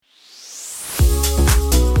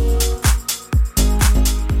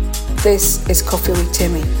This is Coffee with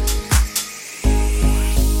Timmy.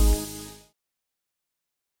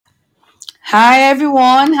 Hi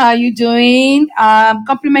everyone, how are you doing?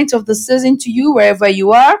 Compliments of the season to you wherever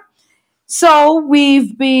you are. So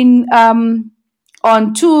we've been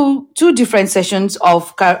on two different sessions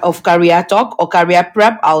of career talk or career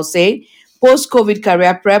prep. I'll say post COVID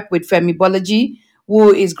career prep with Femi Bolaji,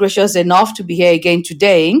 who is gracious enough to be here again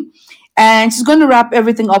today, and she's going to wrap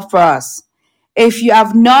everything up for us. If you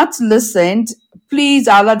have not listened, please,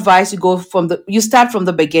 I'll advise you start from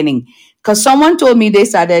the beginning. Because someone told me they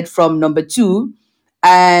started from number 2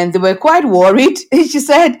 and they were quite worried. She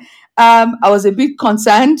said, I was a bit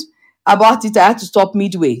concerned about it. I had to stop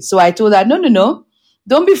midway. So I told her, no.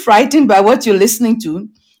 Don't be frightened by what you're listening to.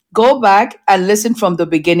 Go back and listen from the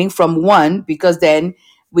beginning, from 1, because then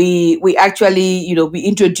we actually, we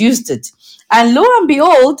introduced it. And lo and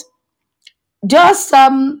behold, just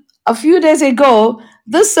a few days ago,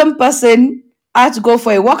 this same person had to go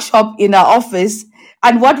for a workshop in our office.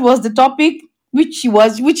 And what was the topic? Which she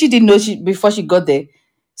didn't know before she got there.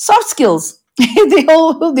 Soft skills. The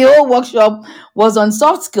whole workshop was on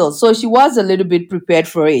soft skills. So she was a little bit prepared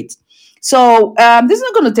for it. So this is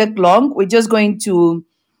not going to take long. We're just going to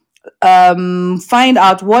find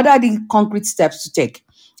out what are the concrete steps to take.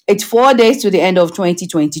 It's 4 days to the end of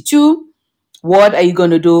 2022. What are you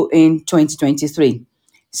going to do in 2023?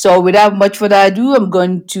 So without much further ado, I'm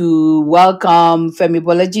going to welcome Femi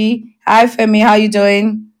Bolaji. Hi, Femi. How are you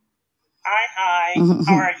doing? Hi.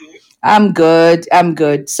 How are you? I'm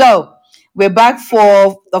good. So we're back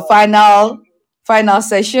for the final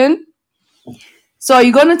session. So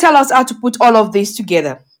you're going to tell us how to put all of this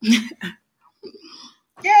together. Yeah,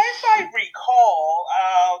 if I recall,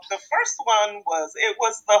 the first one was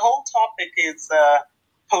the whole topic is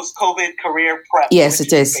post-COVID career prep. Yes,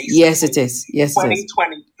 it is. Yes, it is.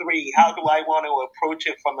 2023. How do I want to approach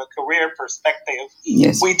it from a career perspective?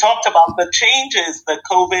 Yes. We talked about the changes that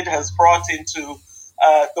COVID has brought into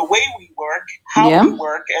the way we work, how we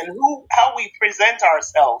work, and how we present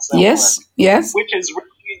ourselves at work. Yes. Which is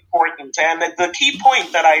really important. And the key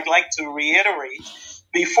point that I'd like to reiterate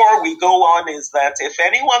before we go on is that if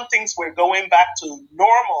anyone thinks we're going back to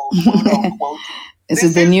normal, quote unquote, this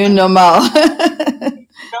is the new normal.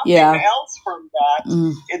 Nothing else from that.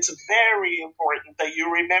 It's very important that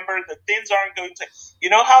you remember that things aren't going to,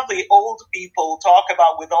 how the old people talk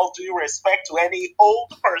about, with all due respect to any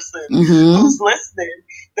old person who's listening,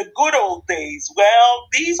 the good old days. Well,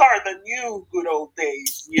 these are the new good old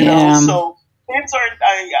days, know, so things aren't,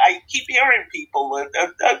 I keep hearing people,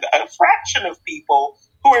 a fraction of people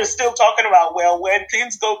who are still talking about, well, when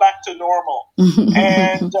things go back to normal.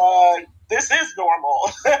 And this is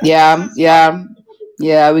normal.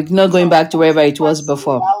 We're not going back to wherever it was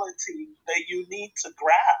before. Reality that you need to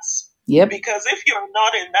grasp. Yep. Because if you're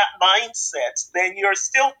not in that mindset, then you're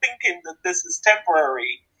still thinking that this is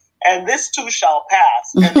temporary and this too shall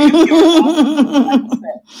pass. And if you're not in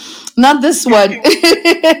that mindset, not this one.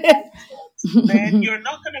 then you're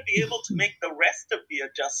not going to be able to make the rest of the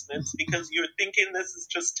adjustments because you're thinking this is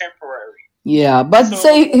just temporary. Yeah, but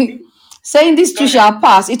saying this too shall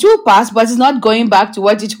pass. It will pass, but it's not going back to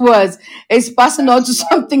what it was. It's passing on to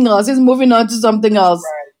something else. It's moving on to something else.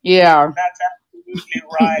 Right. Yeah. That's absolutely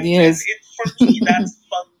right. Yes. And for me, that's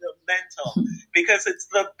fundamental because it's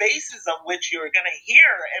the basis on which you're going to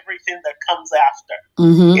hear everything that comes after.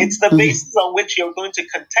 It's the basis on which you're going to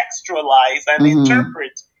contextualize and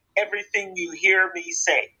interpret everything you hear me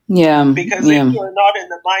say. Yeah. Because if you're not in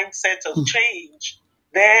the mindset of change,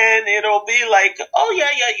 then it'll be like, oh, yeah,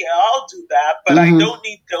 I'll do that. But there won't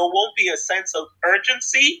be a sense of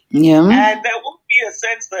urgency. Yeah. And there won't be a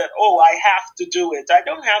sense that, I have to do it. I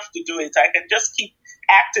don't have to do it. I can just keep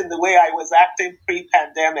acting the way I was acting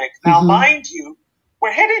pre-pandemic. Now, mind you,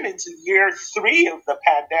 we're heading into year 3 of the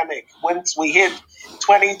pandemic once we hit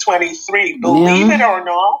 2023. Believe it or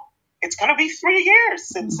not, it's going to be 3 years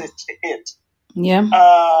since it hit. Yeah.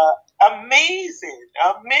 Amazing.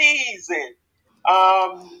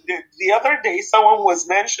 The other day, someone was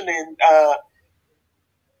mentioning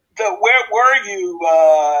where were you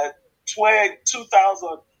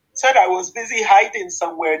 2000? Said I was busy hiding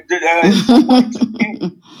somewhere.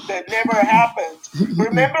 That never happened.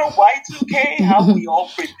 Remember Y2K? How we all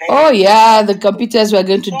prepared. Oh yeah, the computers were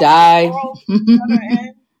going to die.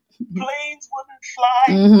 Planes wouldn't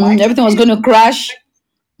fly. Everything was going to crash.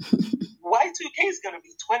 Y2K is going to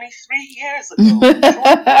be 23 years ago.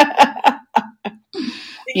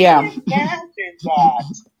 Yeah. Imagine that.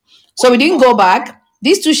 So we didn't go back.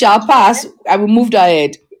 These two shall pass, and we moved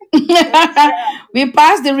ahead. We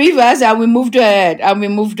passed the rivers, and we moved ahead.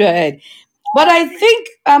 But I think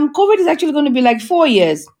COVID is actually going to be like 4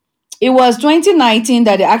 years. It was 2019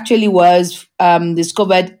 that it actually was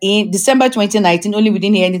discovered in December 2019. Only we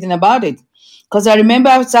didn't hear anything about it. Because I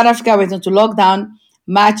remember South Africa went into lockdown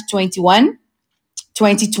March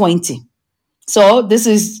 2020. So this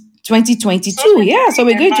is 2022. So yeah, so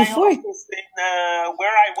we're going to four. Where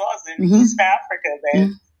I was in East Africa,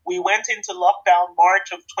 then we went into lockdown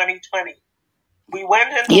March of 2020. We went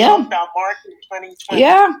into lockdown March of 2020.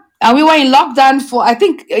 Yeah. And we were in lockdown for, I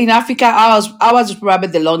think in Africa, ours was probably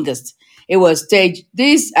the longest. It was stage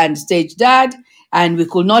this and stage that, and we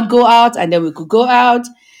could not go out, and then we could go out.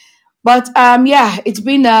 But yeah, it's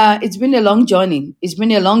been a long journey. It's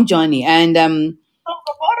been a long journey, and So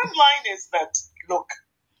the bottom line is that look,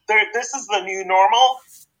 this is the new normal.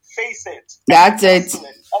 Face it. That's it.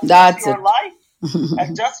 That's your life.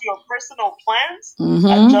 Adjust your personal plans,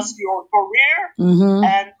 adjust your career,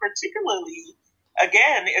 and particularly,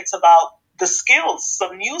 again, it's about the skills.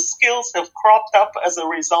 Some new skills have cropped up as a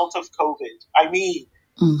result of COVID. I mean,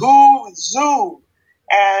 Zoom,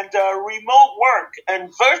 and remote work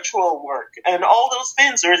and virtual work and all those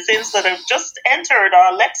things are things that have just entered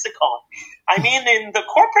our lexicon. I mean, in the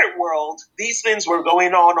corporate world, these things were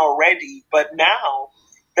going on already, but now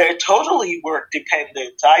they're totally work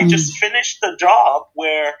dependent. I just finished the job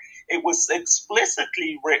where it was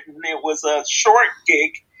explicitly written. It was a short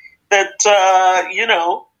gig that,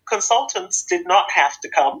 consultants did not have to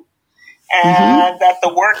come and that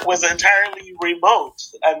the work was entirely remote.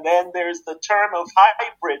 And then there's the term of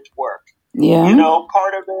hybrid work. Yeah.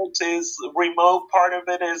 Part of it is remote, part of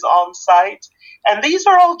it is on site. And these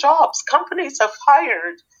are all jobs. Companies have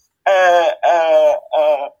hired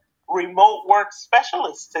remote work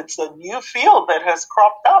specialists. It's a new field that has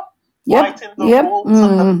cropped up. Right in the rules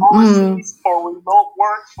and the policies for remote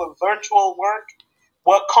work, for virtual work,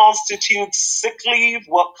 what constitutes sick leave,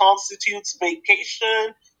 what constitutes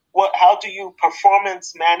vacation, how do you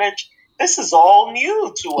performance manage? This is all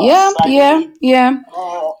new to us.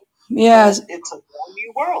 Yes. It's a whole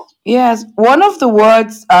new world. Yes. One of the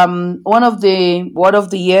words, one of the word of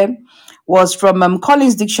the year was from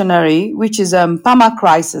Collins Dictionary, which is perma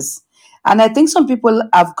crisis. And I think some people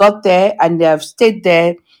have got there and they have stayed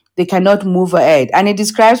there. They cannot move ahead. And it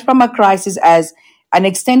describes perma crisis as an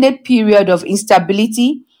extended period of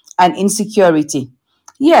instability and insecurity.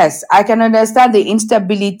 Yes, I can understand the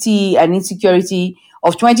instability and insecurity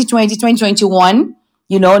of 2020, 2021,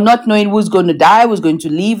 not knowing who's going to die, who's going to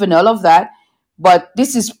leave, and all of that. But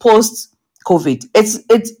this is post COVID. It's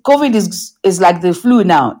COVID is like the flu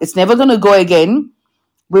now. It's never going to go again.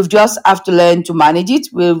 We've just have to learn to manage it.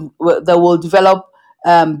 They will develop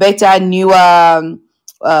better, newer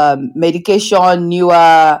medication,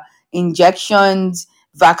 newer injections,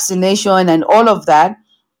 vaccination, and all of that,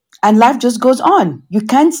 and life just goes on. You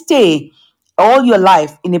can't stay all your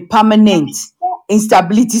life in a permanent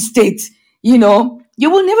instability state. You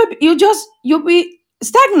will never be, you'll be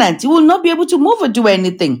stagnant. You will not be able to move or do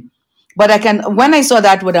anything. But when I saw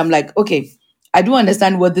that word, I'm like, okay, I do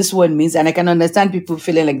understand what this word means, and I can understand people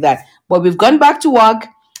feeling like that. But we've gone back to work,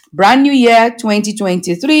 brand new year,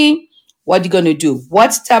 2023. What are you going to do?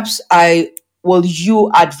 What steps will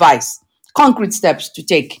you advise? Concrete steps to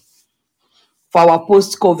take for our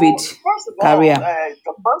post-COVID career?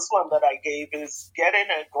 The first one that I gave is getting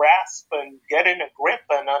a grasp and getting a grip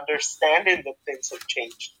and understanding that things have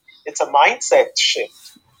changed. It's a mindset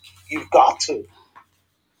shift. You've got to.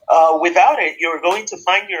 Without it, you're going to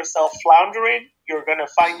find yourself floundering. You're going to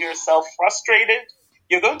find yourself frustrated.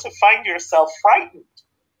 You're going to find yourself frightened.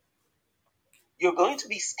 You're going to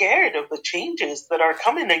be scared of the changes that are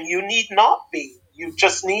coming, and you need not be. You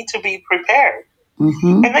just need to be prepared.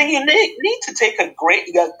 And then you need to take a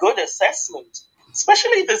good assessment.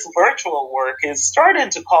 Especially this virtual work is starting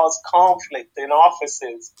to cause conflict in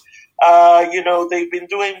offices. They've been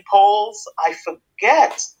doing polls. I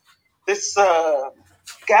forget. This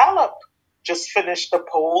Gallup just finished a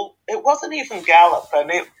poll. It wasn't even Gallup.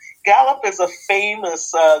 Gallup is a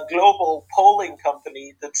famous global polling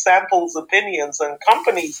company that samples opinions, and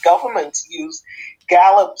governments use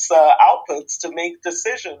Gallup's outputs to make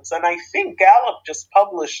decisions. And I think Gallup just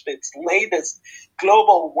published its latest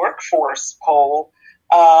global workforce poll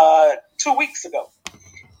 2 weeks ago.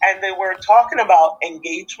 And they were talking about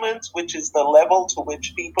engagement, which is the level to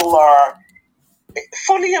which people are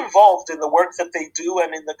fully involved in the work that they do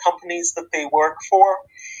and in the companies that they work for.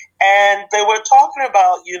 And they were talking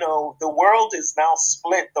about, the world is now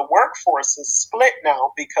split. The workforce is split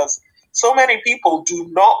now because so many people do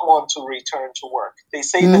not want to return to work. They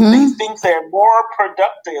say that they think they're more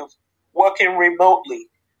productive working remotely.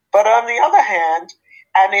 But on the other hand,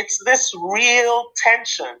 and it's this real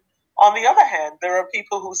tension On the other hand, there are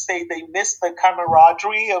people who say they miss the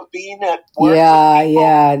camaraderie of being at work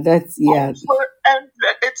with people. And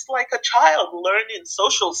it's like a child learning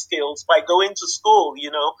social skills by going to school.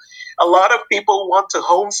 A lot of people want to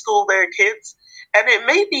homeschool their kids, and it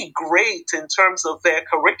may be great in terms of their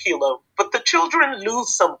curriculum, but the children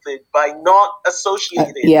lose something by not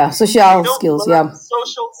associating. Social skills.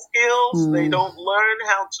 Social skills. They don't learn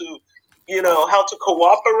how to how to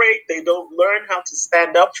cooperate. They don't learn how to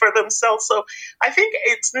stand up for themselves. So I think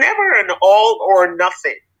it's never an all or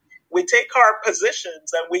nothing. We take our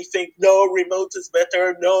positions and we think, no, remote is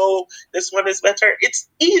better. No, this one is better. It's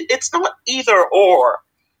not either or.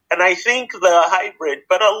 And I think the hybrid,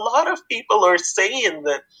 but a lot of people are saying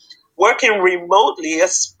that working remotely,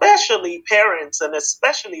 especially parents and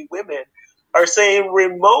especially women, are saying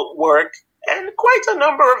remote work, and quite a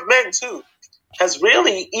number of men too, has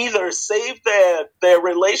really either saved their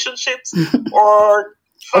relationships or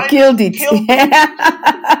killed it.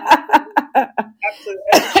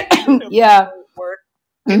 Work.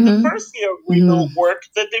 In the first year of remote work,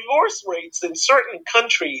 the divorce rates in certain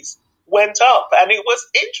countries went up, and it was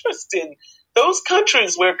interesting. Those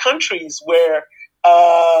countries were countries where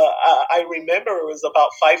I remember it was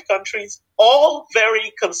about 5 countries, all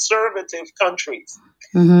very conservative countries.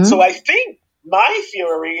 So I think my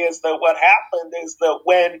theory is that what happened is that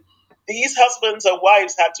when these husbands and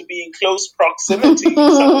wives had to be in close proximity,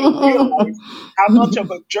 suddenly realized how much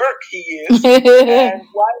of a jerk he is, and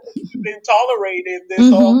why have you been tolerating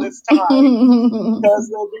this all this time? Because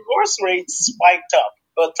the divorce rates spiked up.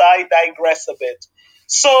 But I digress a bit.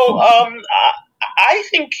 So I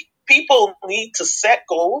think people need to set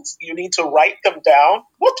goals. You need to write them down.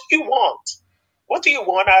 What do you want? What do you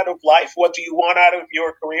want out of life? What do you want out of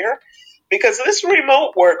your career? Because this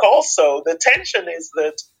remote work also, the tension is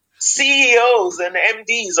that CEOs and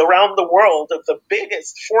MDs around the world of the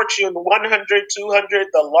biggest Fortune 100, 200,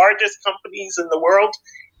 the largest companies in the world,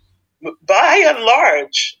 by and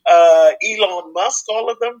large, Elon Musk, all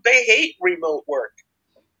of them, they hate remote work.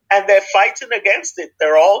 And they're fighting against it.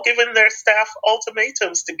 They're all giving their staff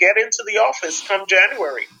ultimatums to get into the office come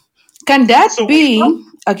January. Can that be?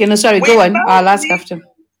 Okay, no, sorry, go on. I'll ask after.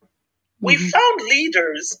 We found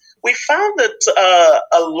leaders. We found that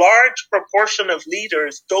a large proportion of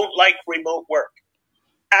leaders don't like remote work,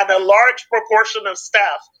 and a large proportion of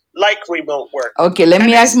staff like remote work. Okay, let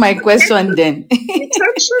me ask my question then. The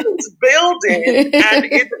tension is building,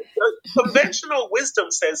 and conventional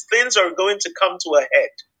wisdom says things are going to come to a head.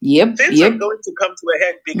 Things are going to come to a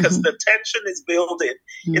head because the tension is building.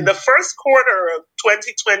 In the first quarter of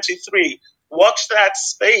 2023, watch that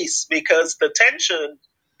space because the tension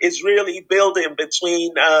is really building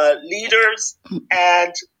between leaders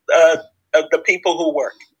and the people who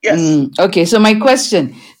work. Yes. Okay, so my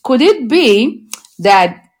question, could it be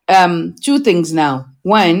that 2 things now?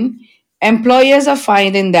 One, employers are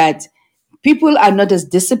finding that people are not as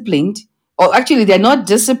disciplined, or actually they're not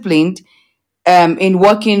disciplined in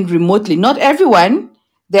working remotely. Not everyone.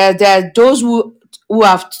 There are those who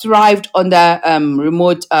have thrived on the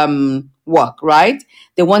remote work, right?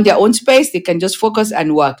 They want their own space. They can just focus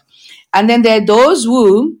and work. And then there are those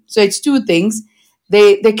who, so it's 2 things.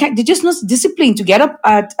 They're just not disciplined to get up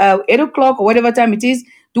at 8 o'clock or whatever time it is,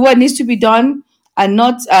 do what needs to be done, and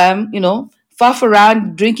not faff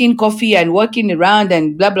around drinking coffee and walking around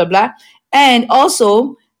and blah blah blah. And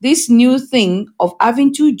also this new thing of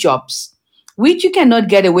having 2 jobs, which you cannot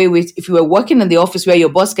get away with if you were working in the office where your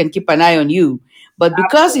boss can keep an eye on you. But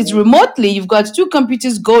because it's remotely, you've got 2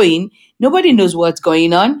 computers going, nobody knows what's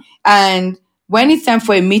going on. And when it's time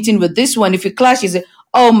for a meeting with this one, if you clash, you say,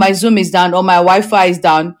 oh, my Zoom is down or my Wi-Fi is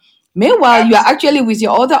down. Meanwhile, you are actually with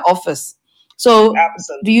your other office. So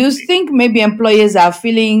do you think maybe employers are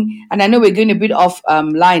feeling, and I know we're going a bit off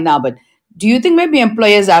line now, but do you think maybe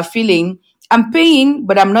employers are feeling, I'm paying,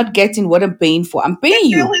 but I'm not getting what I'm paying for? I'm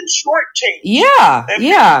paying you. They're feeling shortchanged. Yeah. They're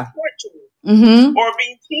feeling shortchanged or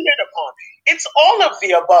being cheated upon. It's all of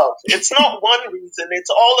the above. It's not one reason. It's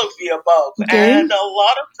all of the above. Okay. And a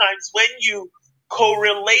lot of times when you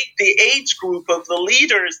correlate the age group of the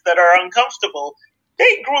leaders that are uncomfortable,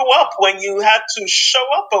 they grew up when you had to show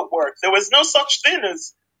up at work. There was no such thing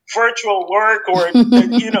as virtual work or,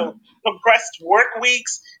 compressed work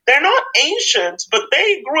weeks. They're not ancient, but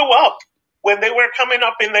they grew up when they were coming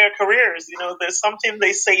up in their careers. There's something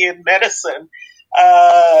they say in medicine.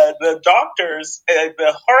 The doctors,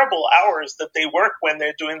 the horrible hours that they work when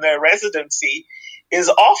they're doing their residency is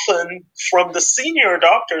often from the senior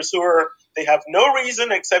doctors they have no reason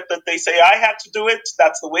except that they say, I had to do it.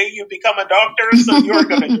 That's the way you become a doctor, so you're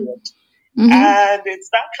going to do it. And it's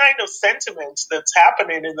that kind of sentiment that's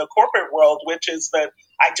happening in the corporate world, which is that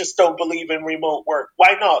I just don't believe in remote work.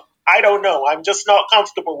 Why not? I don't know. I'm just not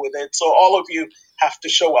comfortable with it. So all of you have to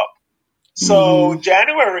show up. So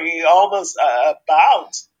January, almost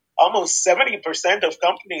 70% of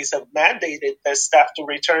companies have mandated their staff to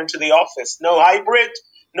return to the office. No hybrid,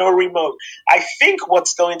 no remote. I think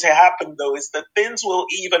what's going to happen though is that things will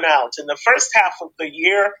even out. In the first half of the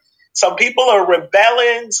year, some people are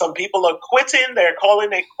rebelling, some people are quitting, they're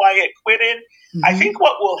calling it quiet quitting. I think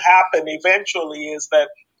what will happen eventually is that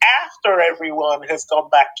after everyone has gone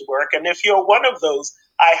back to work, and if you're one of those,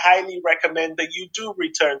 I highly recommend that you do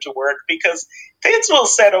return to work because things will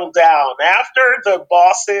settle down. After the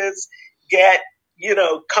bosses get,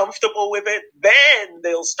 comfortable with it, then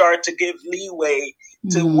they'll start to give leeway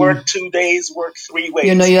to work 2 days, work 3 ways.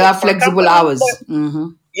 You have flexible hours.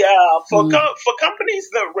 Yeah, for companies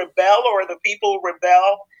that rebel or the people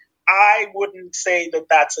rebel, I wouldn't say that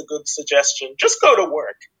that's a good suggestion. Just go to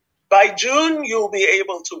work. By June, you'll be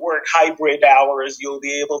able to work hybrid hours. You'll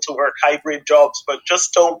be able to work hybrid jobs, but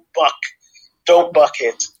just don't buck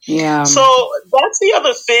it. Yeah. So that's the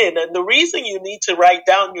other thing. And the reason you need to write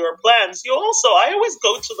down your plans, I always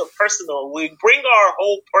go to the personal. We bring our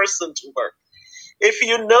whole person to work. If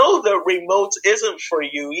you know the remote isn't for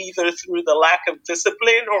you, either through the lack of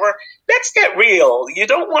discipline or let's get real, you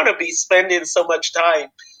don't want to be spending so much time.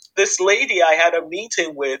 This lady I had a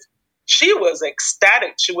meeting with, she was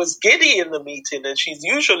ecstatic. She was giddy in the meeting, and she's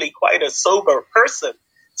usually quite a sober person.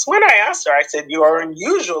 So when I asked her, I said, "You are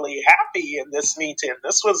unusually happy in this meeting."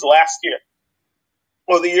 This was last year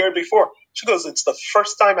or the year before. She goes, "It's the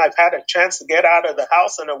first time I've had a chance to get out of the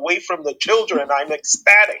house and away from the children. I'm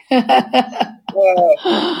ecstatic."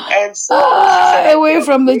 And so away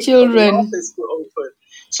from the children. The office to open.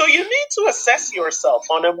 So you need to assess yourself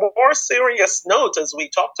on a more serious note as we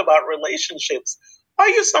talked about relationships. Are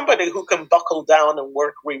you somebody who can buckle down and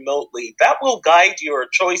work remotely? That will guide your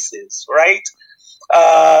choices, right?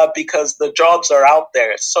 Because the jobs are out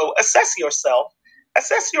there. So assess yourself,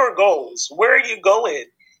 assess your goals. Where are you going?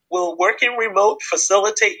 Will working remote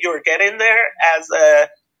facilitate your getting there? As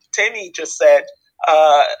Temi just said,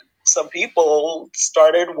 some people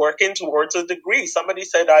started working towards a degree. Somebody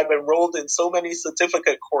said, "I've enrolled in so many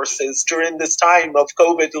certificate courses during this time of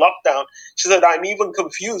COVID lockdown." She said, "I'm even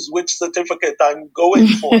confused which certificate I'm going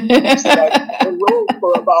for." She said, "I enrolled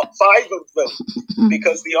for about 5 of them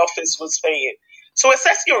because the office was paying." So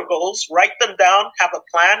assess your goals, write them down, have a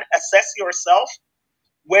plan, assess yourself.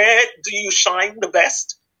 Where do you shine the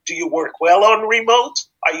best? Do you work well on remote?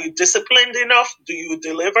 Are you disciplined enough? Do you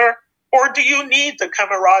deliver? Or do you need the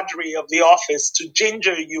camaraderie of the office to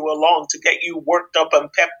ginger you along, to get you worked up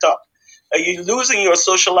and pepped up? Are you losing your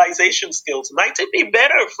socialization skills? Might it be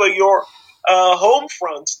better for your home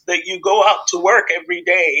front that you go out to work every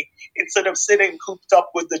day instead of sitting cooped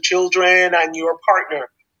up with the children and your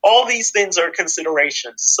partner? All these things are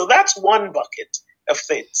considerations. So that's one bucket of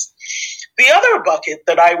things. The other bucket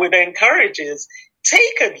that I would encourage is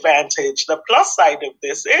take advantage. The plus side of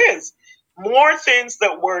this is more things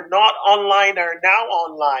that were not online are now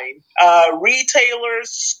online. Retailers,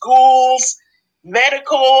 schools,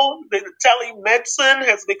 medical, the telemedicine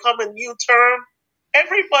has become a new term.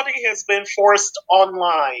 Everybody has been forced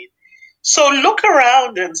online. So look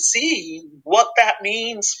around and see what that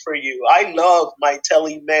means for you. I love my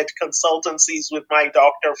telemed consultancies with my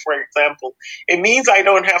doctor, for example. It means I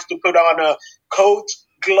don't have to put on a coat,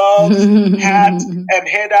 gloves, hat, and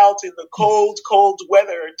head out in the cold, cold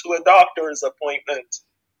weather to a doctor's appointment.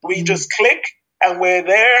 We just click and we're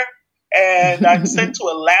there, and I'm sent to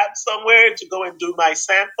a lab somewhere to go and do my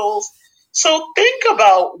samples. So think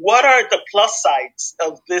about what are the plus sides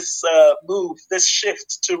of this move, this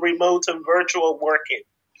shift to remote and virtual working.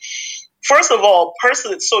 First of all,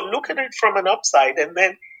 so look at it from an upside, and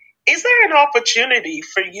then is there an opportunity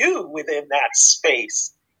for you within that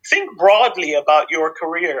space? Think broadly about your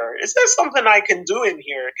career. Is there something I can do in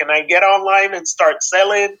here? Can I get online and start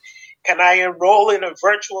selling? Can I enroll in a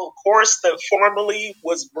virtual course that formerly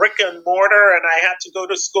was brick and mortar and I had to go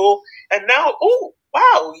to school? And now, oh,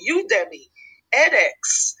 wow, Udemy,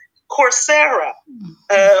 edX, Coursera,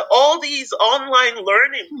 all these online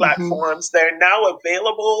learning platforms, they're now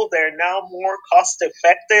available. They're now more cost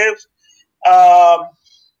effective.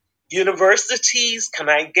 Universities, can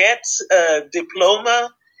I get a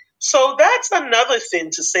diploma? So that's another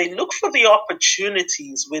thing to say. Look for the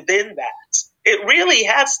opportunities within that. It really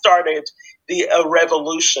has started a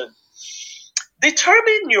revolution.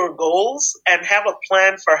 Determine your goals and have a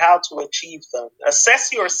plan for how to achieve them.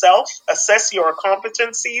 Assess yourself, assess your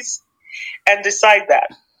competencies, and decide that.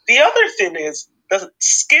 The other thing is the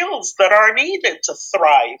skills that are needed to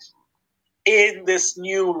thrive in this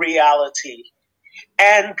new reality.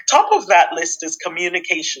 And top of that list is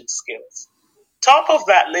communication skills. Top of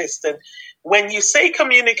that list. And when you say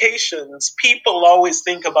communications, people always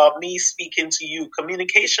think about me speaking to you.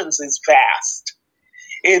 Communications is vast.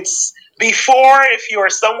 It's before, if you're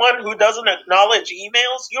someone who doesn't acknowledge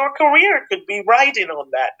emails, your career could be riding on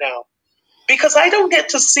that now. Because I don't get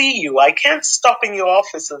to see you. I can't stop in your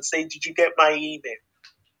office and say, did you get my email?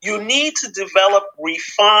 You need to develop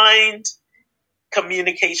refined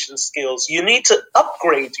communication skills. You need to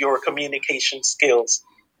upgrade your communication skills.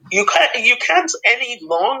 You can't any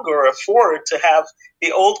longer afford to have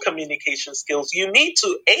the old communication skills. You need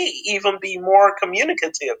to even be more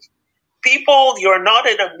communicative. People, you're not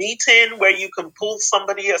in a meeting where you can pull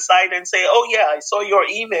somebody aside and say, oh yeah, I saw your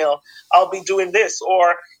email, I'll be doing this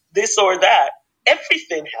or that.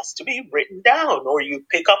 Everything has to be written down, or you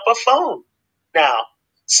pick up a phone now.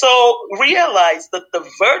 So realize that the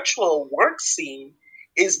virtual work scene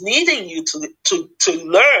is needing you to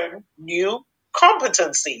learn new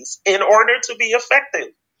competencies in order to be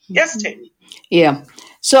effective. Yes, Tammy. Yeah.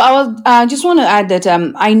 So just want to add that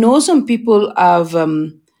I know some people have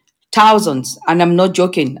thousands, and I'm not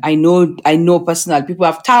joking. I know personal people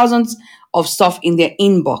have thousands of stuff in their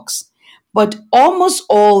inbox, but almost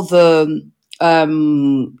all the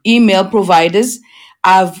email providers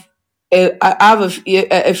have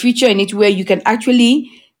a feature in it where you can actually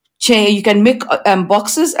change. You can make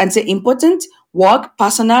boxes and say important, work,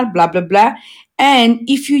 personal, blah blah blah. And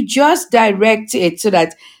if you just direct it so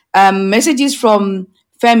that messages from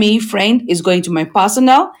Femi friend is going to my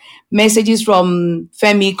personal, messages from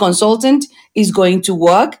Femi consultant is going to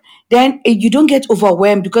work, then you don't get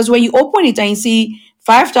overwhelmed, because when you open it and you see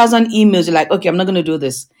 5,000 emails, you're like, okay, I'm not going to do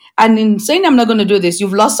this. And in saying I'm not going to do this,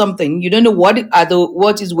 you've lost something. You don't know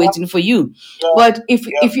what is waiting for you. But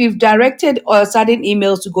if you've directed certain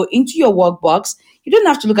emails to go into your work box, you don't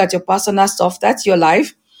have to look at your personal stuff. That's your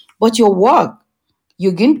life. But your work,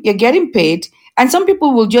 you're getting paid. And some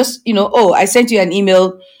people will just, oh, I sent you an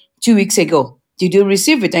email 2 weeks ago. Did you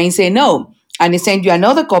receive it? And you say no. And they send you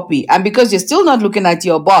another copy. And because you're still not looking at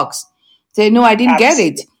your box, say, no, I didn't get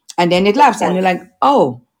it. And then it lapsed. And you're like,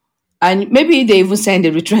 oh. And maybe they even send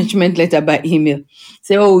a retrenchment letter by email.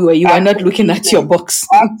 Say, oh, you are not looking at your box.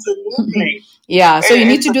 Absolutely. Yeah. So you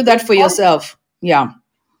need to do that for yourself. Yeah.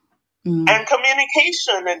 And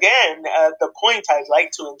communication, again, the point I'd like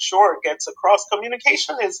to ensure gets across,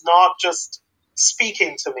 communication is not just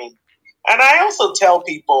speaking to me. And I also tell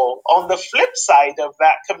people on the flip side of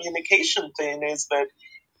that communication thing is that,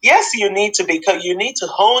 yes, you need to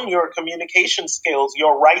hone your communication skills,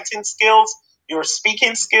 your writing skills, your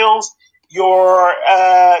speaking skills, your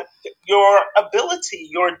ability,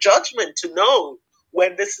 your judgment to know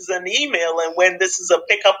when this is an email and when this is a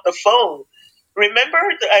pick up the phone. Remember,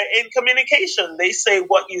 in communication, they say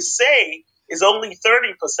what you say is only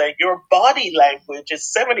 30%. Your body language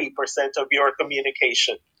is 70% of your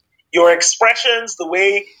communication. Your expressions, the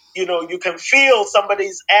way, you can feel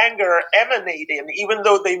somebody's anger emanating, even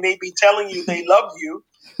though they may be telling you they love you,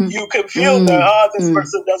 you can feel that, this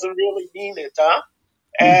person doesn't really mean it, huh?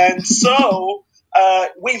 And so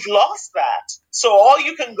we've lost that. So all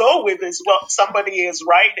you can go with is what somebody is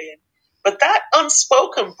writing. But that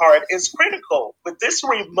unspoken part is critical. With this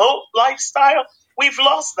remote lifestyle, we've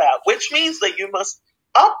lost that, which means that you must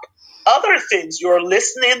up other things, your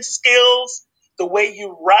listening skills, the way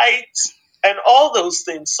you write, and all those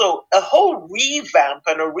things. So a whole revamp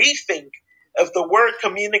and a rethink of the word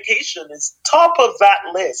communication is top of that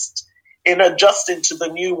list in adjusting to the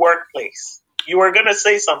new workplace. You were going to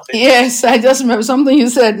say something. Yes, I just remember something you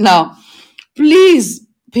said now. Please,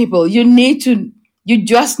 people, you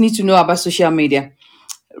just need to know about social media.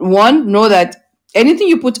 One, know that anything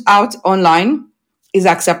you put out online is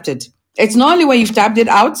accepted. It's not only when you've tapped it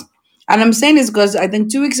out. And I'm saying this because I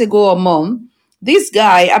think 2 weeks ago or more, this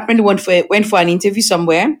guy apparently went for an interview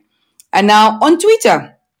somewhere. And now on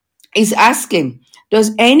Twitter, is asking,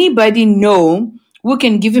 does anybody know who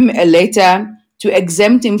can give him a letter to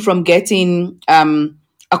exempt him from getting a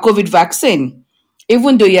COVID vaccine,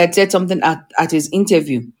 even though he had said something at his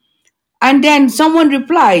interview? And then someone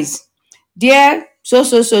replies, dear,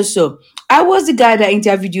 so. I was the guy that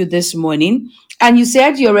interviewed you this morning, and you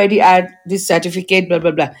said you already had this certificate, blah,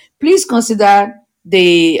 blah, blah. Please consider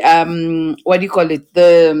the, what do you call it?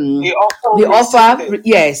 The offer.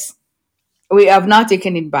 Yes. We have now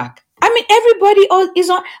taken it back. I mean, everybody is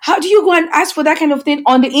on. How do you go and ask for that kind of thing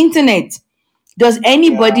on the internet? Does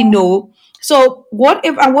anybody know? So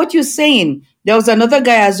what you're saying? There was another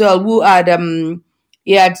guy as well who had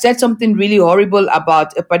he had said something really horrible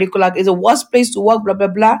about a particular. It's a worst place to work. Blah blah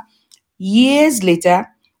blah. Years later,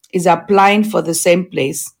 is applying for the same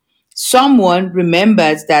place. someone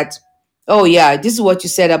remembers that, oh yeah, this is what you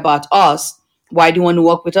said about us. Why do you want to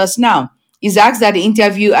work with us now? He's asked at the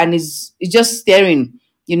interview and is just staring,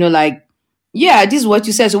 like, yeah, this is what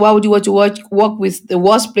you said. So why would you want to work with the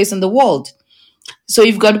worst place in the world? So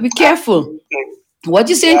you've got to be careful. What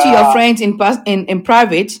you're saying to your friends in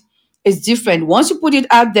private is different. Once you put it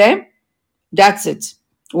out there, that's it.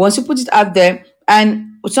 Once you put it out there,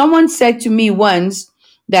 and someone said to me once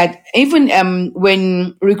that even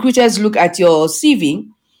when recruiters look at your CV,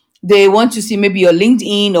 they want to see maybe your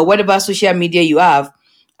LinkedIn or whatever social media you have.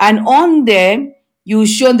 And on there, you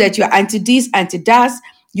show that you're anti this, anti that.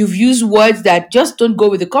 You've used words that just don't go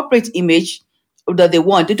with the corporate image that they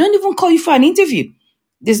want. They don't even call you for an interview.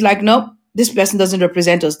 It's like, no, this person doesn't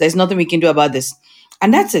represent us. There's nothing we can do about this.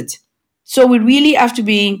 And that's it. So we really have to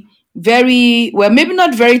be very, well, maybe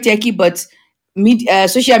not very techy, but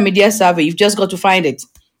social media savvy. You've just got to find it.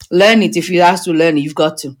 Learn it. If you ask to learn it, you've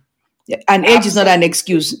got to. And age is not an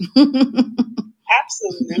excuse.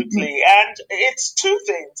 Absolutely. And it's two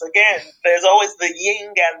things. Again, there's always the yin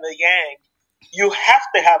and the yang. You have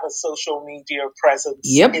to have a social media presence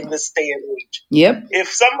in this day and age. Yep.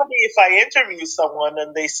 If I interview someone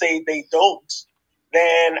and they say they don't,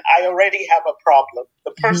 then I already have a problem.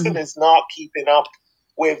 The person is not keeping up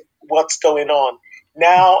with what's going on.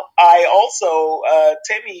 Now, I also,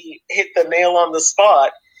 Timmy hit the nail on the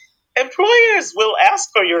spot. Employers will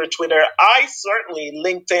ask for your Twitter. I certainly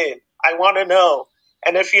LinkedIn. I want to know.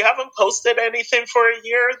 And if you haven't posted anything for a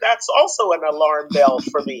year, that's also an alarm bell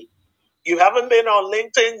for me. You haven't been on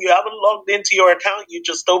LinkedIn. You haven't logged into your account. You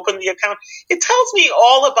just opened the account. It tells me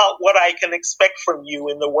all about what I can expect from you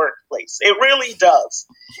in the workplace. It really does.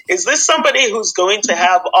 Is this somebody who's going to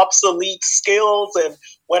have obsolete skills, and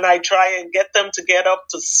when I try and get them to get up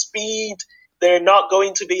to speed, they're not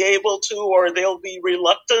going to be able to, or they'll be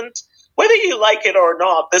reluctant? Whether you like it or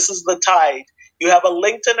not, this is the tide. You have a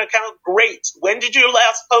LinkedIn account? Great. When did you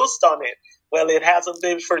last post on it? Well, it hasn't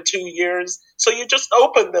been for 2 years. So you just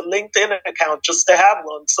open the LinkedIn account just to have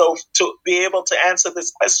one. So to be able to answer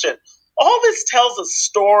this question, all this tells a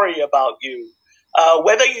story about you.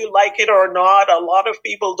 Whether you like it or not, a lot of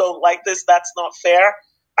people don't like this. That's not fair.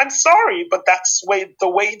 I'm sorry, but that's the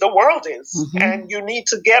way the world is. And you need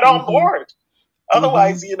to get on board.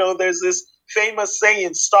 Otherwise, there's this famous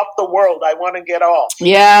saying, stop the world, I want to get off.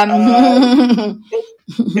 Yeah.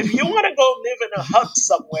 If you want to go live in a hut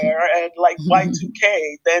somewhere and like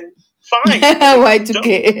Y2K, then fine.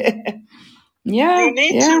 Y2K. Yeah. You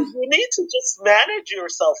need to just manage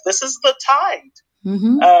yourself. This is the tide.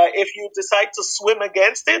 If you decide to swim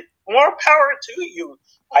against it, more power to you.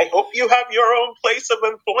 I hope you have your own place of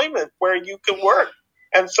employment where you can work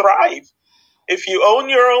and thrive. If you own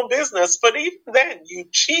your own business, but even then, you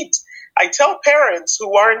cheat. I tell parents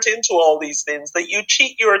who aren't into all these things that you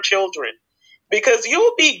cheat your children, because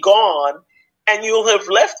you'll be gone and you'll have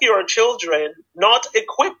left your children not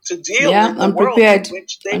equipped to deal with the world in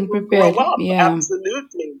which they will grow up.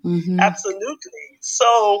 Absolutely. Absolutely.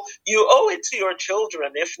 So you owe it to your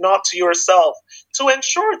children, if not to yourself, to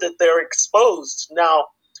ensure that they're exposed. Now,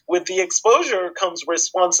 with the exposure comes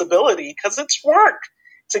responsibility, because it's work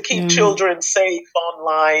to keep children safe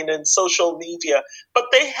online and social media. But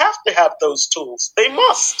they have to have those tools. They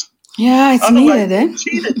must. Yeah, it's otherwise needed, they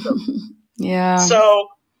cheated them. Yeah. So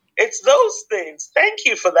it's those things. Thank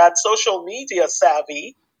you for that. Social media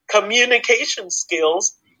savvy, communication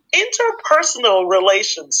skills, interpersonal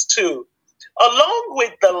relations too. Along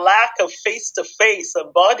with the lack of face-to-face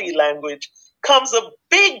and body language comes a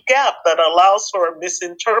big gap that allows for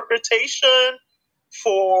misinterpretation,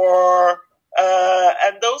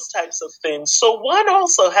 and those types of things. So one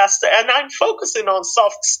also has to, and I'm focusing on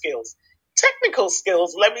soft skills. Technical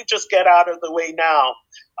skills, let me just get out of the way now.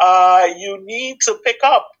 You need to pick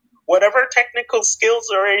up whatever technical skills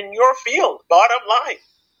are in your field, bottom line.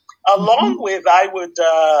 Along with, I would,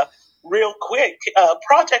 real quick,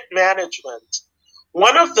 project management.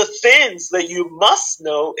 One of the things that you must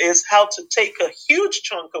know is how to take a huge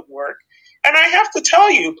chunk of work. And I have to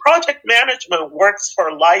tell you, project management works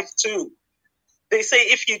for life too. They say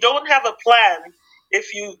if you don't have a plan,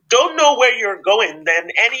 if you don't know where you're going, then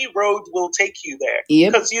any road will take you there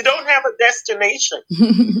because you don't have a destination.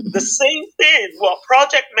 The same thing, what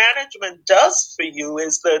project management does for you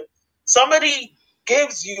is that somebody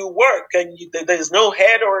gives you work and there's no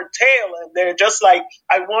head or tail, and they're just like,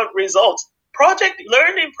 I want results.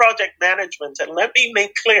 Learning project management, and let me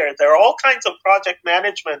make clear, there are all kinds of project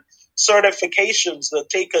management certifications that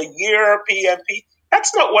take a year, PMP.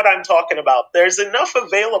 That's not what I'm talking about. There's enough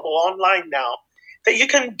available online now that you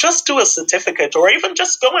can just do a certificate or even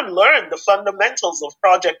just go and learn the fundamentals of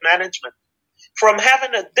project management. from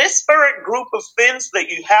having a disparate group of things that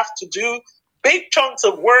you have to do, big chunks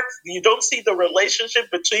of work, you don't see the relationship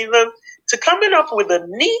between them, to coming up with a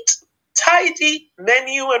neat, tidy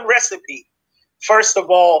menu and recipe. First of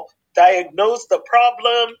all, diagnose the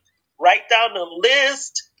problem, write down a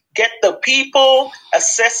list, get the people,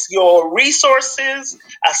 assess your resources,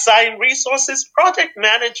 assign resources. Project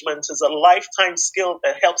management is a lifetime skill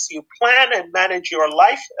that helps you plan and manage your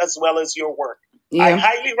life as well as your work. I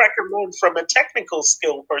highly recommend from a technical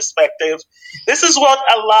skill perspective, this is what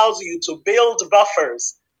allows you to build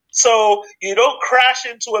buffers. So you don't crash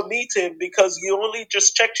into a meeting because you only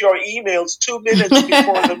just checked your emails 2 minutes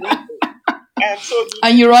before the meeting.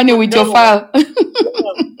 And you're running with your file.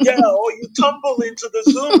 Or you tumble into the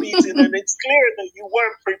Zoom meeting and it's clear that you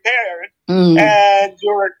weren't prepared, and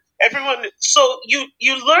everyone. So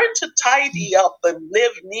you learn to tidy up and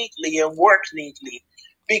live neatly and work neatly,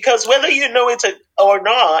 because whether you know it or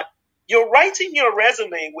not, you're writing your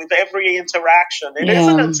resume with every interaction. It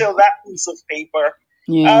isn't until that piece of paper.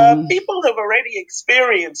 People have already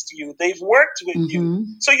experienced you. They've worked with you.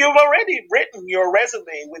 So you've already written your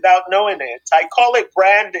resume without knowing it. I call it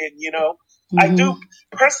branding, I do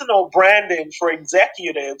personal branding for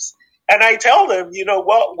executives. And I tell them,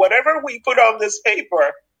 whatever we put on this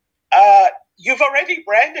paper, you've already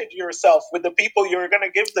branded yourself with the people you're going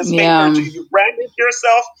to give this paper to. You branded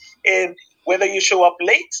yourself in whether you show up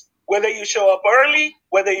late, whether you show up early,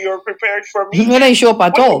 whether you're prepared for meetings. Whether you show up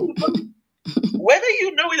at all. Whether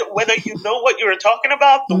you know what you're talking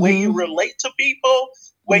about, the way you relate to people,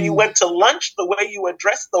 when you went to lunch, the way you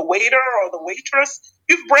address the waiter or the waitress,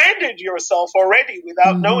 you've branded yourself already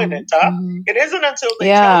without knowing it. It isn't until they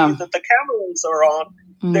tell you that the cameras are on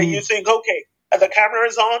that you think, okay, the camera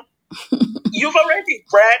is on. You've already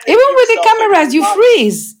branded. Even with the cameras, you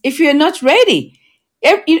freeze if you're not ready.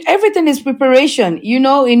 Everything is preparation.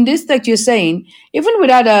 In this that you're saying, even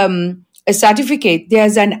without a certificate,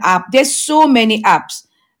 there's an app. There's so many apps.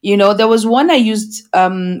 There was one I used. I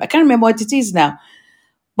can't remember what it is now,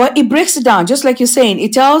 but it breaks it down just like you're saying.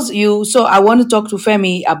 It tells you. So I want to talk to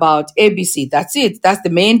Femi about ABC. That's it. That's the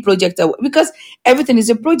main project. Because everything is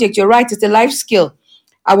a project. You're right. It's a life skill.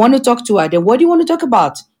 I want to talk to her. Then what do you want to talk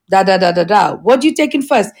about? Da da da da da. What do you take in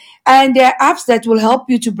first? And there are apps that will help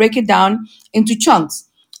you to break it down into chunks.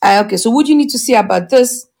 Okay. So what do you need to say about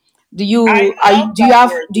this? Do you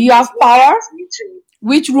have power?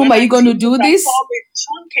 Which room are you going to do this?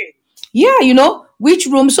 Yeah, which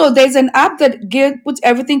room. So there's an app that puts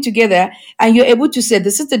everything together, and you're able to say,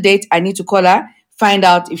 this is the date I need to call her, find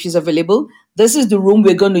out if she's available. This is the room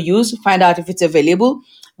we're going to use, find out if it's available.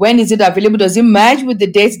 When is it available? Does it match with the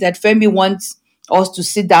dates that Femi wants us to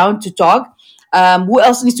sit down to talk? Who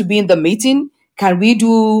else needs to be in the meeting? Can we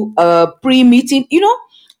do a pre-meeting?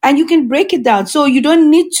 And you can break it down. So you don't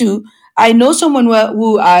need to. I know someone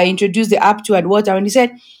who I introduced the app to at water, and he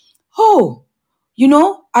said, oh,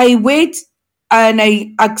 I wait and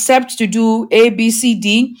I accept to do A, B, C,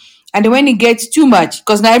 D. And then when it gets too much,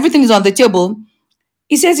 because now everything is on the table,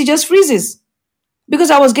 he says he just freezes. Because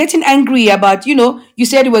I was getting angry about, you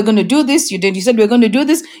said we were going to do this. You said we were going to do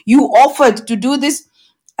this. You offered to do this.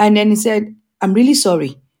 And then he said, I'm really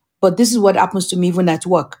sorry, but this is what happens to me even at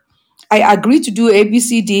work. I agreed to do A, B,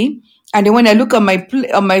 C, D. And then when I look on my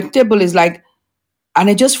table, it's like, and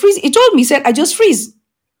I just freeze. He told me, he said, I just freeze.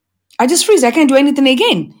 I can't do anything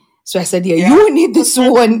again. So I said, you need this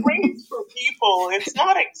one. Phrase for people, it's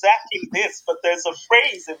not exactly this, but there's a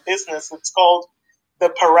phrase in business. It's called the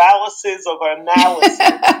paralysis of analysis.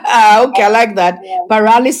 Okay, I like that.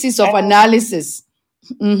 Paralysis of analysis.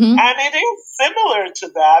 And it is similar to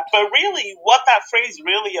that, but really what that phrase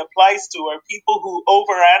really applies to are people who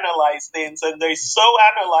overanalyze things, and they so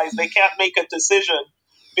analyze they can't make a decision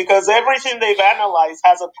because everything they've analyzed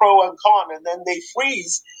has a pro and con, and then they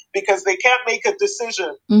freeze because they can't make a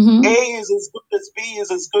decision. A is as good as B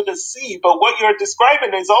is as good as C, but what you're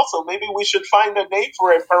describing is also, maybe we should find a name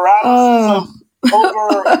for it, paralysis of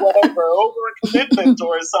over commitment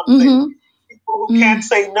or something. People who can't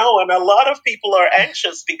say no, and a lot of people are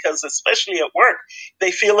anxious because, especially at work,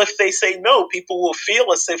 they feel if they say no, people will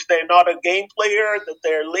feel as if they're not a game player, that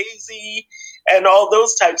they're lazy, and all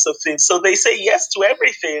those types of things. So they say yes to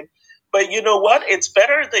everything. But you know what? It's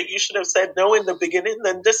better that you should have said no in the beginning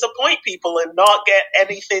than disappoint people and not get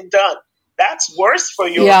anything done. That's worse for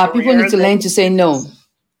your career. People need to learn to say no.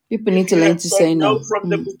 People need to learn to say no from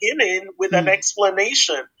the beginning with an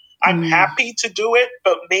explanation. I'm happy to do it,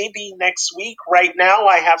 but maybe next week. Right now,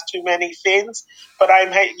 I have too many things. But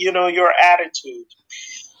your attitude.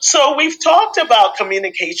 So we've talked about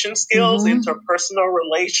communication skills, interpersonal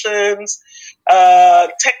relations,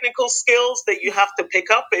 technical skills that you have to pick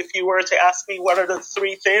up. If you were to ask me what are the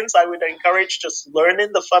three things, I would encourage just learning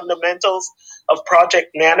the fundamentals of project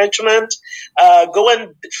management. Go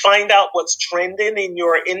and find out what's trending in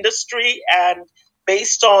your industry, and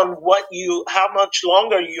based on how much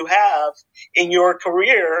longer you have in your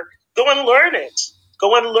career, go and learn it.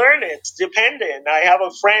 Go and learn it, depending. I have a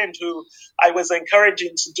friend who I was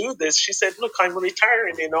encouraging to do this. She said, "Look, I'm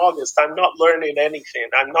retiring in August. I'm not learning anything.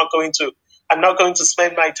 I'm not going to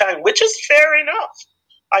spend my time," which is fair enough.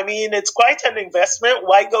 I mean, it's quite an investment.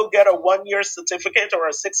 Why go get a 1 year certificate or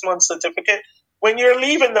a 6 month certificate when you're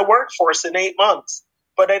leaving the workforce in 8 months?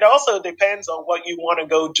 But it also depends on what you want to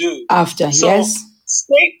go do. After, so yes.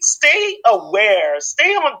 Stay aware,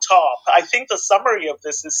 stay on top. I think the summary of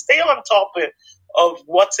this is stay on top of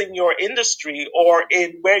what's in your industry or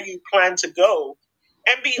in where you plan to go,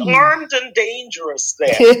 and be armed and dangerous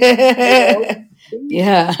there.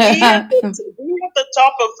 Yeah. Be at the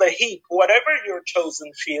top of the heap, whatever your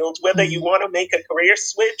chosen field, whether you want to make a career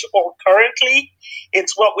switch or currently,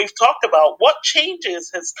 it's what we've talked about. What changes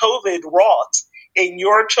has COVID wrought in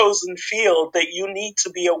your chosen field that you need to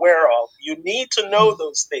be aware of? You need to know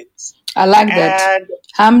those things. I like that.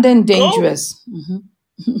 Armed and dangerous.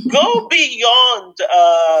 Go beyond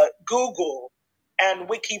Google and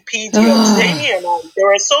Wikipedia. Jamie and I,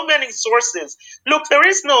 there are so many sources. Look, there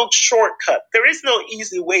is no shortcut. There is no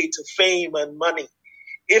easy way to fame and money.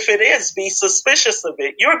 If it is, be suspicious of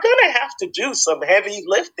it. You're going to have to do some heavy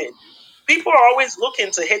lifting. People are always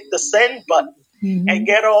looking to hit the send button and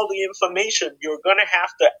get all the information. You're going to have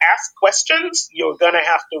to ask questions. You're going to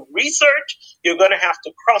have to research. You're going to have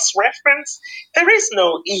to cross-reference. There is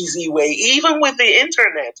no easy way. Even with the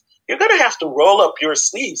internet, you're going to have to roll up your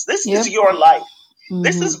sleeves. This is your life.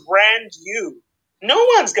 This is brand new. No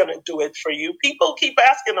one's going to do it for you. People keep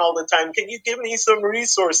asking all the time, can you give me some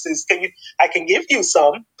resources? I can give you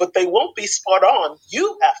some, but they won't be spot on.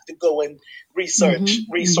 You have to go and research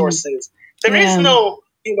resources. There is no,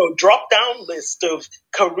 drop down list of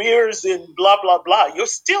careers in blah, blah, blah. You're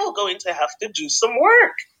still going to have to do some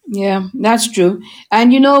work. Yeah, that's true.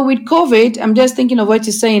 And with COVID, I'm just thinking of what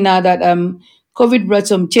you're saying now that COVID brought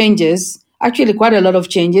some changes, actually quite a lot of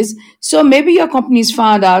changes. So maybe your company's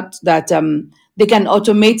found out that they can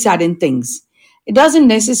automate certain things. It doesn't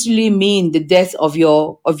necessarily mean the death of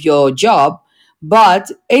your job,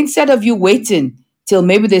 but instead of you waiting till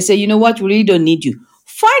maybe they say, you know what, we really don't need you,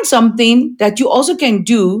 find something that you also can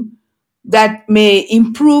do that may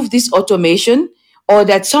improve this automation, or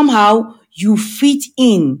that somehow you fit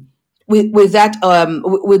in with that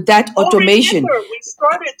automation. Remember, we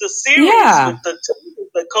started the series with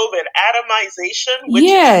the COVID atomization, which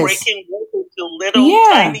is breaking work into little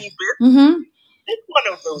tiny bits. Pick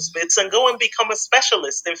one of those bits and go and become a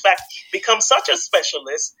specialist. In fact, become such a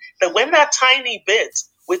specialist that when that tiny bit,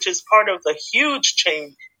 which is part of the huge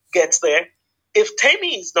chain, gets there, if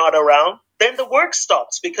Temi is not around, then the work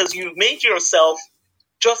stops because you've made yourself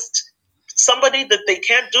just somebody that they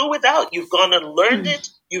can't do without. You've gone and learned it.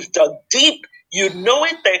 You've dug deep. You know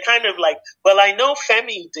it. They're kind of like, well, I know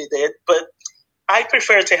Femi did it, but I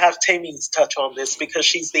prefer to have Temi's touch on this because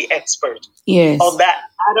she's the expert on that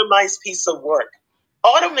atomized piece of work.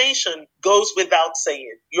 Automation goes without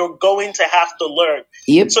saying. You're going to have to learn.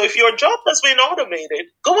 So if your job has been automated,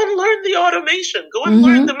 go and learn the automation. Go and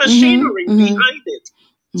learn the machinery behind it.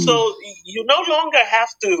 So you no longer have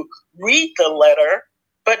to read the letter,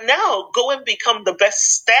 but now go and become the best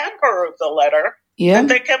stamper of the letter that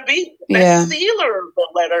there can be, the best sealer of the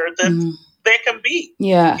letter that there can be.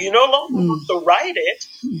 You no longer have to write it,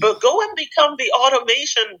 but go and become the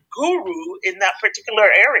automation guru in that particular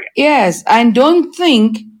area. Yes, and don't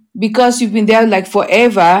think because you've been there like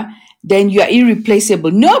forever, then you are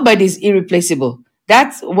irreplaceable. Nobody's irreplaceable.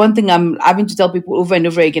 That's one thing I'm having to tell people over and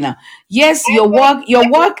over again now. Yes, your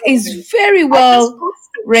work is very well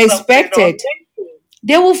respected.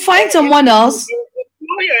 They will find someone else. Your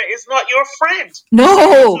employer is not your friend.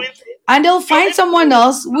 No. And they'll find someone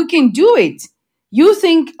else who can do it. You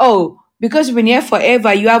think, oh, because you've been here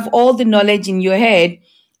forever, you have all the knowledge in your head.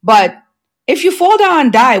 But if you fall down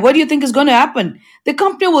and die, what do you think is going to happen? The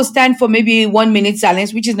company will stand for maybe 1 minute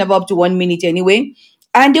silence, which is never up to 1 minute anyway.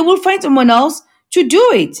 And they will find someone else to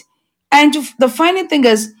do it. And the funny thing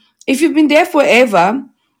is, if you've been there forever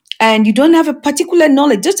and you don't have a particular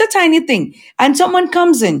knowledge, just a tiny thing, and someone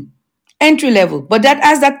comes in, entry level, but that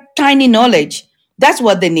has that tiny knowledge, that's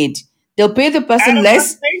what they need. They'll pay the person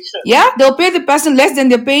less. Yeah, they'll pay the person less than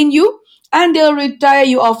they're paying you, and they'll retire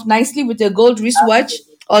you off nicely with a gold wristwatch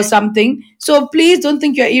or something. So please don't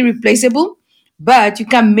think you're irreplaceable. but you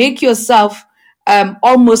can make yourself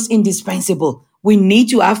almost indispensable. We need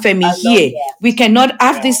to have Femi here. We cannot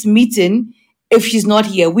have this meeting if she's not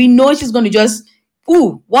here. We know she's going to just,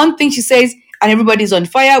 one thing she says, and everybody's on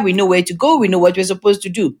fire. We know where to go. We know what we're supposed to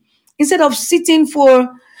do. Instead of sitting for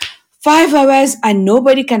 5 hours and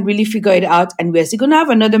nobody can really figure it out, and we're still going to have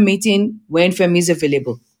another meeting when Femi is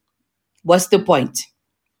available. What's the point?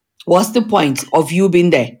 What's the point of you being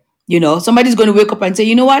there? Somebody's going to wake up and say,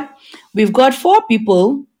 you know what? We've got 4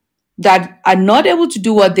 people that are not able to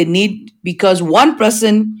do what they need because one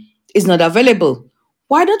person is not available.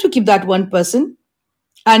 Why don't we keep that one person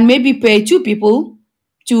and maybe pay 2 people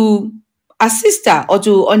to assist her or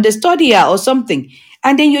to understudy her or something?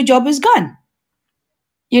 And then your job is gone.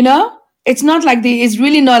 It's not like it's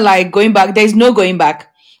really not like going back. There's no going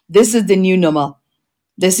back. This is the new normal.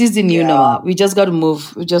 This is the new normal. We just got to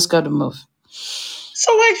move.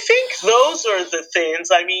 So I think those are the things.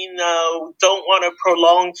 I mean, don't want to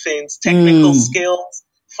prolong things. Technical skills,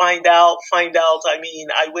 find out. I mean,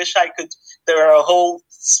 I wish I could. There are a whole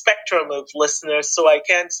spectrum of listeners, so I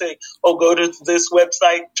can't say, oh, go to this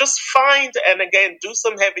website. Just find, and again, do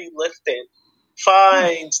some heavy lifting.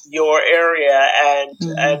 Find your area, and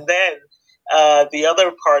then the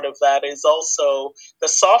other part of that is also the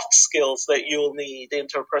soft skills that you'll need: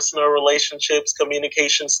 interpersonal relationships,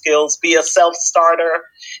 communication skills. Be a self-starter,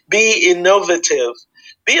 be innovative.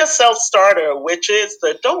 Be a self-starter, which is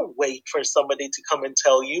that don't wait for somebody to come and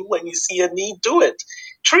tell you. When you see a need, do it.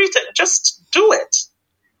 Treat it, just do it.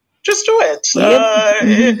 Just do it.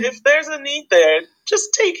 If there's a need there,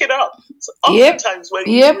 just take it up. So oftentimes when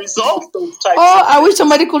you resolve those types of things, I wish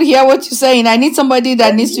somebody could hear what you're saying. I need somebody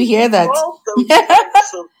that needs to hear that. Those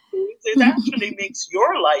types of things, it actually makes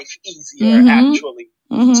your life easier, actually.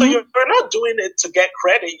 So you're not doing it to get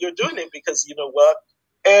credit. You're doing it because, you know what?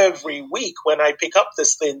 Every week when I pick up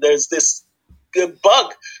this thing, there's this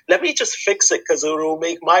bug. Let me just fix it because it will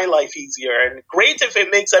make my life easier. And great if it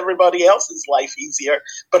makes everybody else's life easier,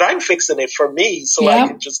 but I'm fixing it for me so I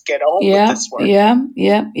can just get on with this work. So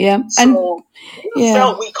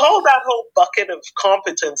we call that whole bucket of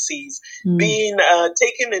competencies being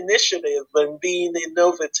taking initiative and being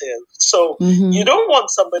innovative. So you don't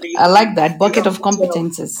want somebody. I like that bucket of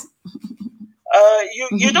competencies.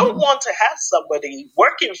 You don't want to have somebody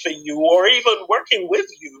working for you or even working with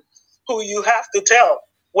you who you have to tell,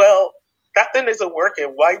 well, that thing isn't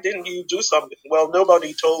working. Why didn't you do something? Well,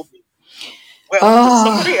 nobody told me. Well, does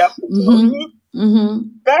somebody have to tell you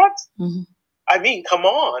that? I mean, come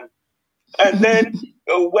on. And then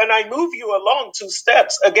when I move you along 2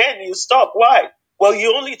 steps, again, you stop. Why? Well,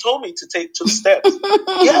 you only told me to take 2 steps.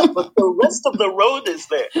 Yeah, but the rest of the road is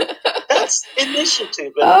there. That's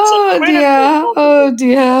initiative. And Oh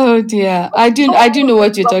dear. I do know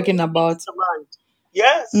what you're talking about.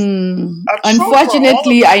 Yes.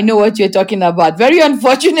 Unfortunately, I know what you're talking about. Very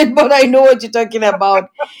unfortunate, but I know what you're talking about.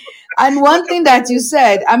 And one thing that you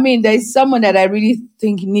said, I mean, there's someone that I really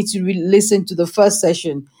think needs to listen to the first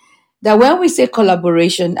session. That when we say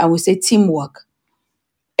collaboration and we say teamwork,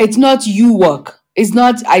 it's not you work. It's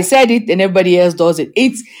not I said it and everybody else does it.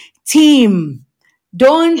 It's team.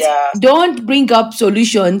 Don't bring up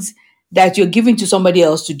solutions that you're giving to somebody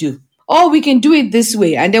else to do. Oh, we can do it this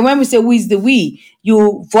way. And then when we say we is the we,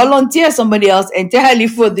 you volunteer somebody else entirely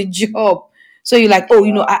for the job. So you're like, oh,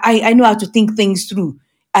 I know how to think things through.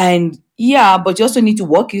 And but you also need to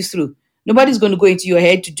walk you through. Nobody's going to go into your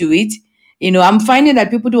head to do it. I'm finding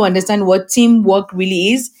that people don't understand what teamwork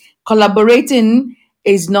really is. Collaborating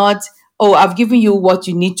is not, oh, I've given you what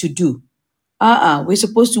you need to do. We're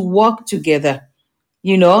supposed to work together.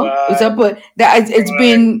 It's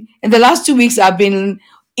been in the last 2 weeks, I've been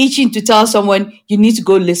itching to tell someone, you need to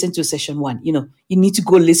go listen to session 1. You need to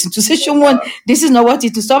go listen to session 1. This is not what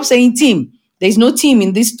it is. Stop saying team. There's no team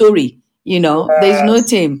in this story. There's no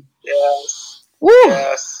team. Yes. Woo.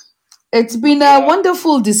 Yes. It's been a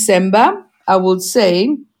wonderful December, I would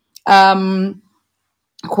say.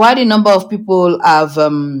 Quite a number of people have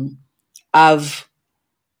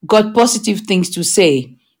got positive things to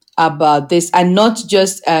say about this, and not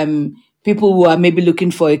just people who are maybe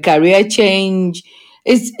looking for a career change.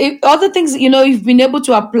 Other things, you've been able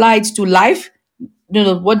to apply it to life.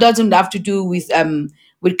 What doesn't have to do with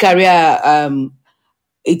career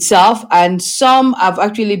itself. And some have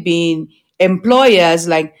actually been employers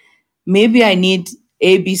like, maybe I need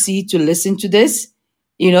ABC to listen to this,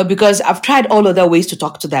 because I've tried all other ways to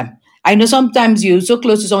talk to them. I know sometimes you're so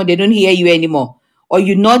close to someone, they don't hear you anymore. Or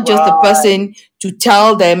you're not just the person to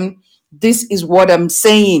tell them, this is what I'm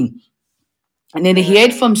saying. And then they hear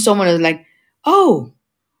it from someone and like, oh,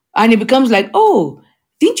 and it becomes like, oh,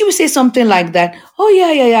 didn't you say something like that? Oh,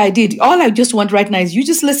 yeah, yeah, yeah, I did. All I just want right now is you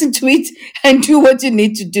just listen to it and do what you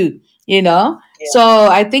need to do, you know? Yeah. So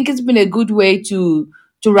I think it's been a good way to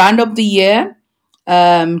round up the year.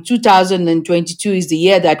 2022 is the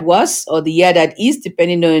year that was, or the year that is,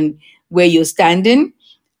 depending on where you're standing.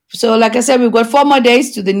 So, like I said, we've got 4 more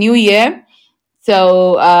days to the new year.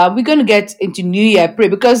 So we're going to get into New Year pray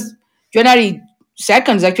because January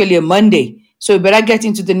 2nd is actually a Monday. So we better get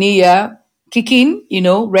into the New Year kicking,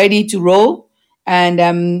 ready to roll.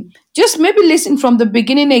 And just maybe listen from the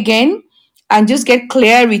beginning again and just get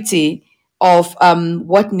clarity of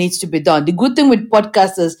what needs to be done. The good thing with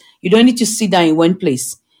podcasts is you don't need to sit down in one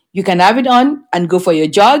place. You can have it on and go for your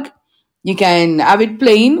jog. You can have it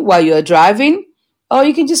playing while you're driving, or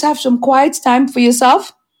you can just have some quiet time for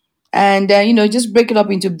yourself and just break it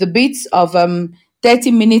up into the bits of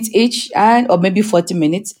 30 minutes each, and or maybe 40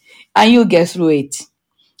 minutes, and you'll get through it.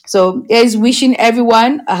 So here's wishing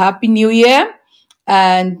everyone a happy new year,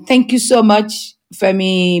 and thank you so much,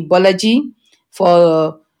 Femi Bolaji,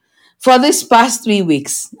 for this past 3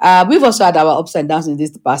 weeks. We've also had our ups and downs in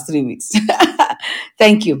these past 3 weeks.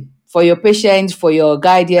 Thank you for your patience, for your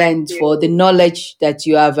guidance, for the knowledge that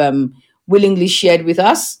you have willingly shared with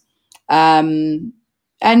us. Um,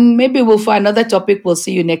 and maybe we'll find another topic. We'll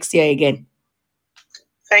see you next year again.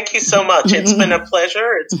 Thank you so much. It's been a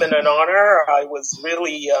pleasure. It's been an honor. I was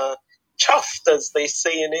really chuffed, as they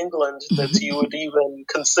say in England, that you would even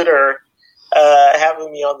consider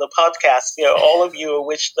having me on the podcast. All of you,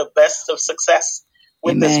 wish the best of success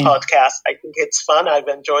with this podcast. I think it's fun. I've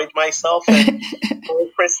enjoyed myself. And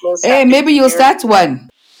Merry Christmas. Hey, maybe you'll start one.